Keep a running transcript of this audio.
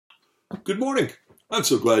Good morning. I'm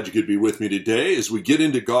so glad you could be with me today as we get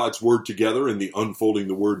into God's Word together in the Unfolding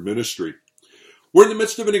the Word ministry. We're in the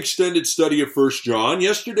midst of an extended study of 1 John.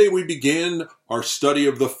 Yesterday we began our study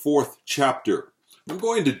of the 4th chapter. I'm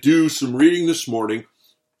going to do some reading this morning,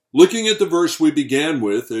 looking at the verse we began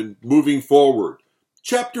with and moving forward.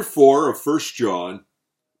 Chapter 4 of 1 John,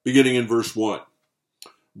 beginning in verse 1.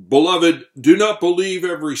 Beloved, do not believe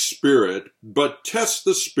every spirit, but test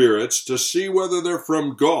the spirits to see whether they're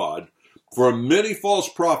from God, for many false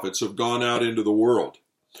prophets have gone out into the world.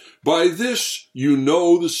 By this you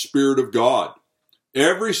know the Spirit of God.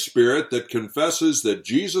 Every spirit that confesses that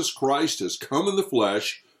Jesus Christ has come in the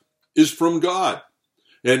flesh is from God.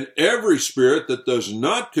 And every spirit that does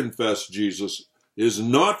not confess Jesus is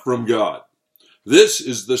not from God. This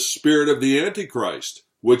is the spirit of the Antichrist,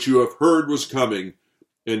 which you have heard was coming,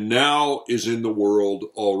 and now is in the world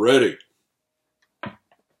already.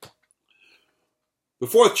 The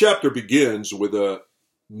 4th chapter begins with a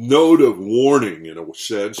note of warning, in a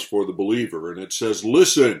sense, for the believer. And it says,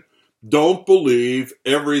 listen, don't believe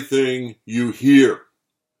everything you hear.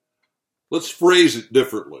 Let's phrase it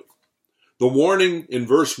differently. The warning in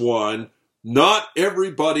verse 1, not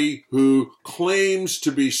everybody who claims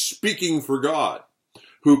to be speaking for God,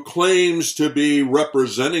 who claims to be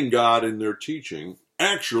representing God in their teaching,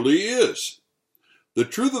 actually is. The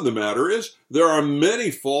truth of the matter is, there are many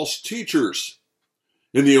false teachers.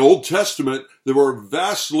 In the Old Testament, there were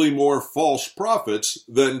vastly more false prophets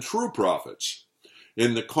than true prophets.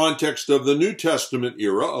 In the context of the New Testament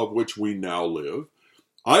era of which we now live,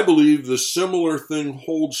 I believe the similar thing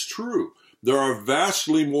holds true. There are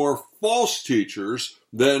vastly more false teachers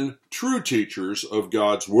than true teachers of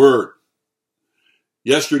God's Word.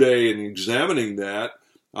 Yesterday, in examining that,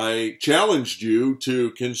 I challenged you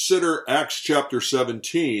to consider Acts chapter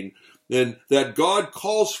 17, and that God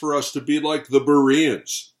calls for us to be like the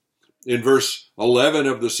Bereans. In verse 11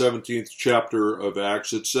 of the 17th chapter of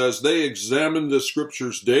Acts, it says, they examined the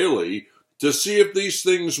scriptures daily to see if these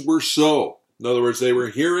things were so. In other words, they were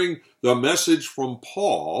hearing the message from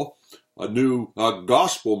Paul, a new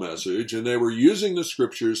gospel message, and they were using the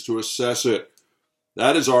scriptures to assess it.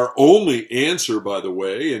 That is our only answer, by the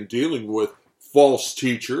way, in dealing with false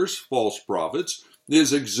teachers, false prophets,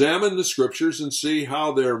 is examine the scriptures and see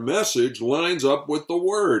how their message lines up with the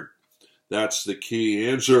Word. That's the key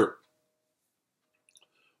answer.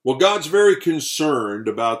 Well, God's very concerned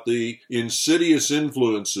about the insidious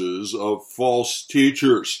influences of false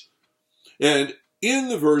teachers. And in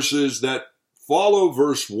the verses that follow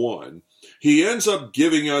verse 1, he ends up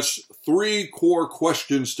giving us 3 core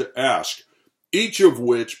questions to ask, each of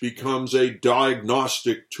which becomes a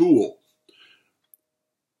diagnostic tool.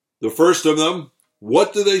 The first of them,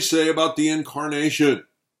 what do they say about the Incarnation?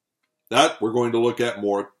 That we're going to look at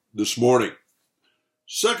more this morning.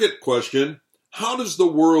 Second question, how does the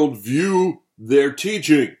world view their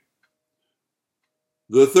teaching?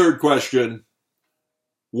 The third question,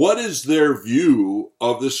 what is their view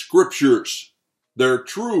of the Scriptures? Their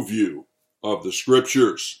true view of the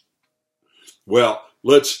Scriptures? Well,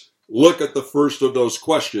 let's look at the first of those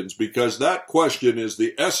questions, because that question is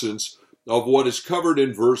the essence of what is covered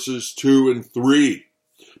in verses 2 and 3.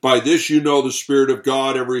 By this you know the Spirit of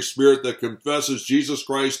God. Every spirit that confesses Jesus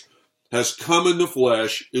Christ has come in the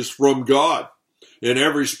flesh is from God. And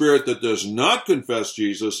every spirit that does not confess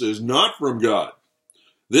Jesus is not from God.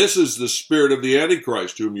 This is the spirit of the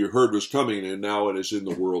Antichrist, whom you heard was coming, and now it is in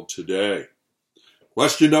the world today.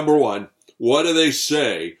 Question number 1, what do they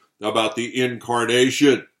say about the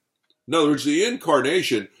Incarnation? In other words, the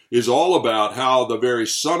Incarnation is all about how the very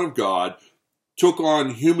Son of God took on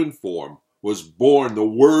human form, was born, the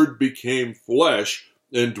Word became flesh,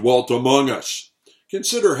 and dwelt among us.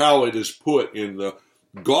 Consider how it is put in the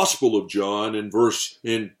Gospel of John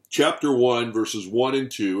in chapter 1, verses 1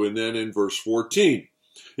 and 2, and then in verse 14.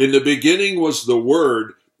 In the beginning was the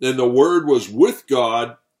Word, and the Word was with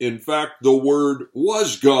God. In fact, the Word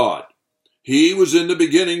was God. He was in the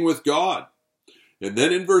beginning with God. And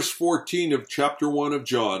then in verse 14 of chapter 1 of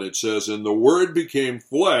John, it says, and the Word became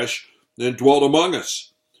flesh and dwelt among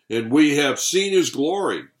us. And we have seen his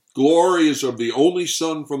glory. Glory is of the only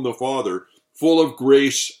Son from the Father, full of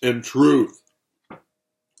grace and truth.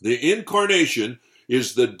 The Incarnation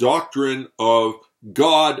is the doctrine of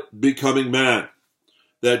God becoming man.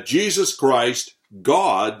 That Jesus Christ,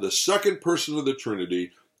 God, the second person of the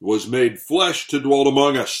Trinity, was made flesh to dwell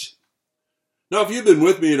among us. Now, if you've been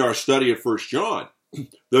with me in our study of 1 John,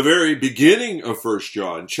 the very beginning of 1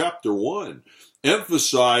 John, chapter 1,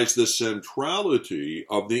 emphasized the centrality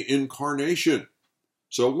of the Incarnation.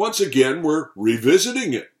 So once again, we're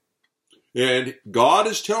revisiting it. And God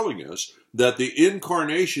is telling us that the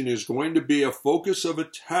incarnation is going to be a focus of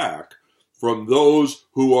attack from those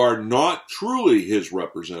who are not truly his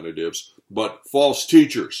representatives, but false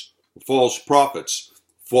teachers, false prophets,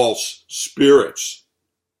 false spirits.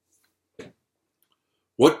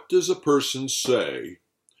 What does a person say?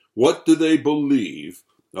 What do they believe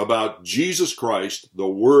about Jesus Christ, the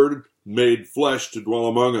Word made flesh to dwell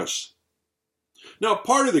among us? Now,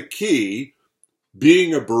 part of the key,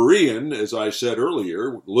 being a Berean, as I said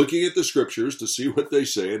earlier, looking at the scriptures to see what they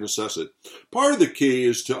say and assess it, part of the key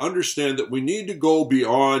is to understand that we need to go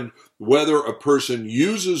beyond whether a person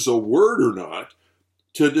uses a word or not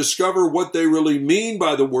to discover what they really mean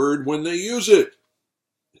by the word when they use it.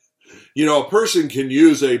 You know, a person can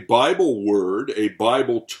use a Bible word, a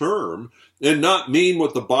Bible term, and not mean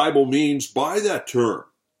what the Bible means by that term.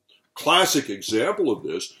 Classic example of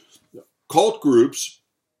this, cult groups,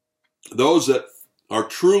 those that are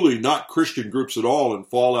truly not Christian groups at all and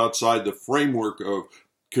fall outside the framework of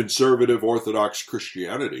conservative Orthodox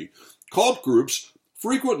Christianity, cult groups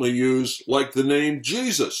frequently use like the name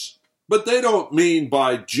Jesus, but they don't mean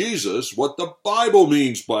by Jesus what the Bible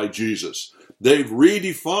means by Jesus. They've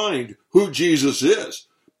redefined who Jesus is.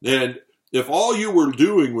 And if all you were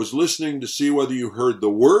doing was listening to see whether you heard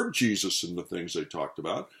the word Jesus in the things they talked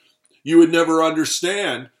about, you would never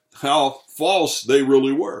understand how false they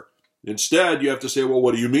really were. Instead, you have to say, well,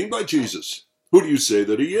 what do you mean by Jesus? Who do you say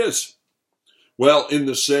that he is? Well, in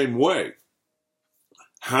the same way,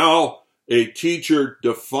 how a teacher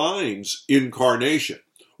defines incarnation.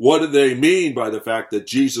 What do they mean by the fact that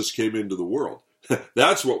Jesus came into the world?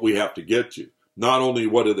 That's what we have to get to. Not only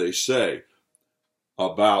what do they say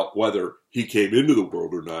about whether he came into the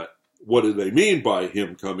world or not, what do they mean by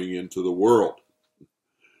him coming into the world?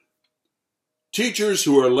 Teachers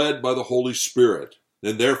who are led by the Holy Spirit,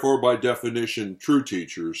 and therefore by definition true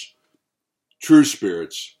teachers, true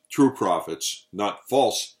spirits, true prophets, not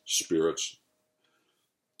false spirits.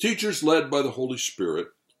 Teachers led by the Holy Spirit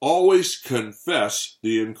always confess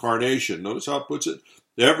the incarnation. Notice how it puts it.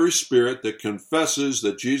 Every spirit that confesses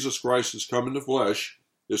that Jesus Christ has come in the flesh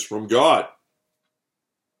is from God.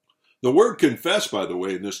 The word confess, by the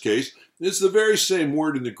way, in this case, is the very same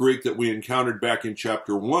word in the Greek that we encountered back in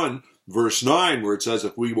chapter 1, verse 9, where it says,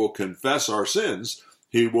 if we will confess our sins,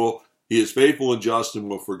 he is faithful and just and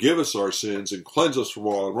will forgive us our sins and cleanse us from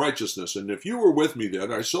all unrighteousness. And if you were with me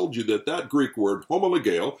then, I told you that Greek word,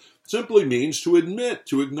 homologeo, simply means to admit,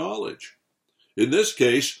 to acknowledge. In this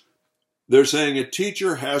case, they're saying a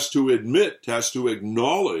teacher has to admit, has to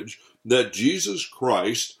acknowledge that Jesus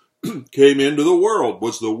Christ came into the world,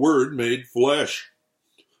 was the Word made flesh.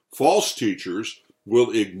 False teachers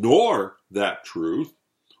will ignore that truth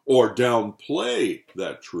or downplay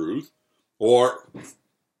that truth or,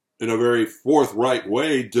 in a very forthright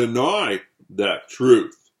way, deny that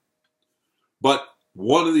truth. But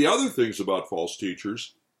one of the other things about false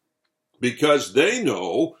teachers, because they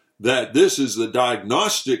know that this is the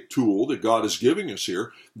diagnostic tool that God is giving us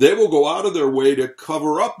here, they will go out of their way to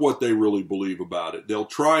cover up what they really believe about it. They'll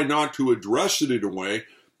try not to address it in a way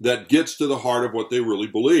that gets to the heart of what they really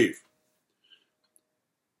believe.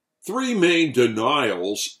 Three main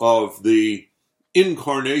denials of the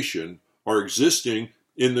incarnation are existing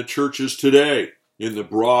in the churches today, in the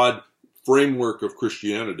broad framework of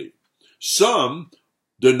Christianity. Some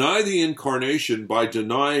deny the incarnation by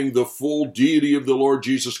denying the full deity of the Lord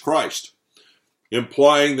Jesus Christ,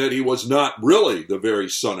 implying that he was not really the very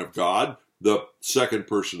Son of God, the second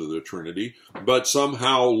person of the Trinity, but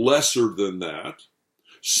somehow lesser than that.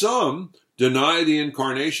 Some deny the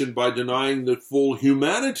incarnation by denying the full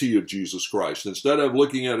humanity of Jesus Christ. Instead of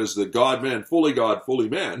looking at it as the God, fully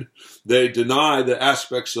man, they deny the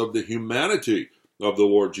aspects of the humanity of the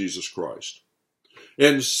Lord Jesus Christ.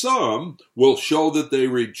 And some will show that they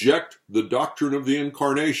reject the doctrine of the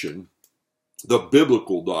incarnation, the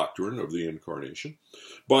biblical doctrine of the incarnation,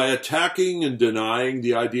 by attacking and denying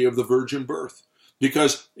the idea of the virgin birth.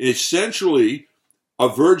 Because essentially, a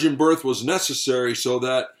virgin birth was necessary so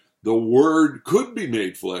that the Word could be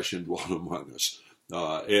made flesh and dwelt among us.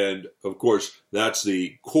 And, of course, that's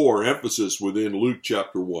the core emphasis within Luke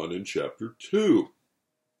chapter 1 and chapter 2.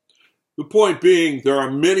 The point being, there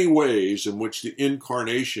are many ways in which the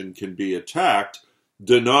incarnation can be attacked,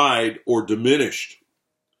 denied, or diminished.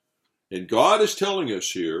 And God is telling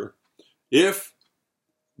us here, if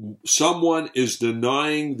someone is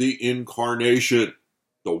denying the incarnation,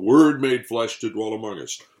 the Word made flesh to dwell among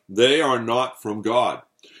us, they are not from God.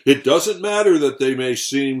 It doesn't matter that they may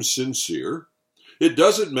seem sincere. It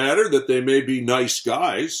doesn't matter that they may be nice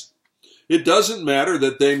guys. It doesn't matter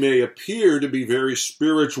that they may appear to be very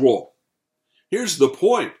spiritual. Here's the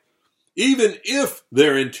point. Even if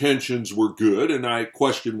their intentions were good, and I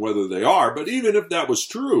question whether they are, but even if that was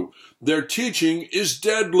true, their teaching is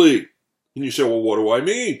deadly. And you say, well, what do I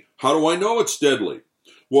mean? How do I know it's deadly?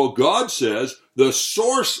 Well, God says the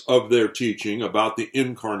source of their teaching about the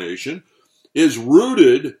incarnation is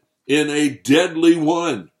rooted in a deadly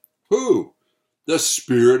one. Who? The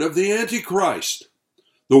spirit of the Antichrist.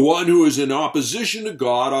 The one who is in opposition to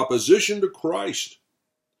God, opposition to Christ.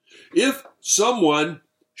 If someone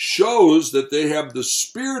shows that they have the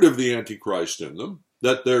spirit of the Antichrist in them,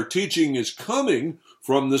 that their teaching is coming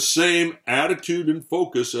from the same attitude and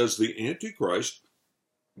focus as the Antichrist,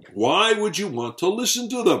 why would you want to listen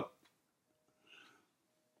to them?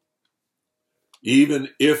 Even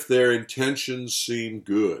if their intentions seem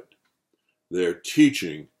good, their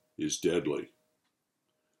teaching is deadly.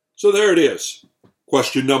 So there it is.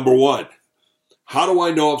 Question number 1. How do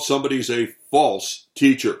I know if somebody's a false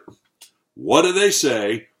teacher? What do they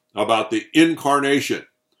say about the incarnation,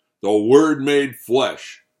 the Word made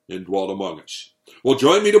flesh and dwelt among us? Well,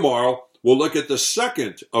 join me tomorrow. We'll look at the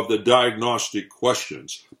second of the diagnostic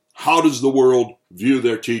questions. How does the world view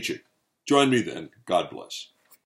their teaching? Join me then. God bless.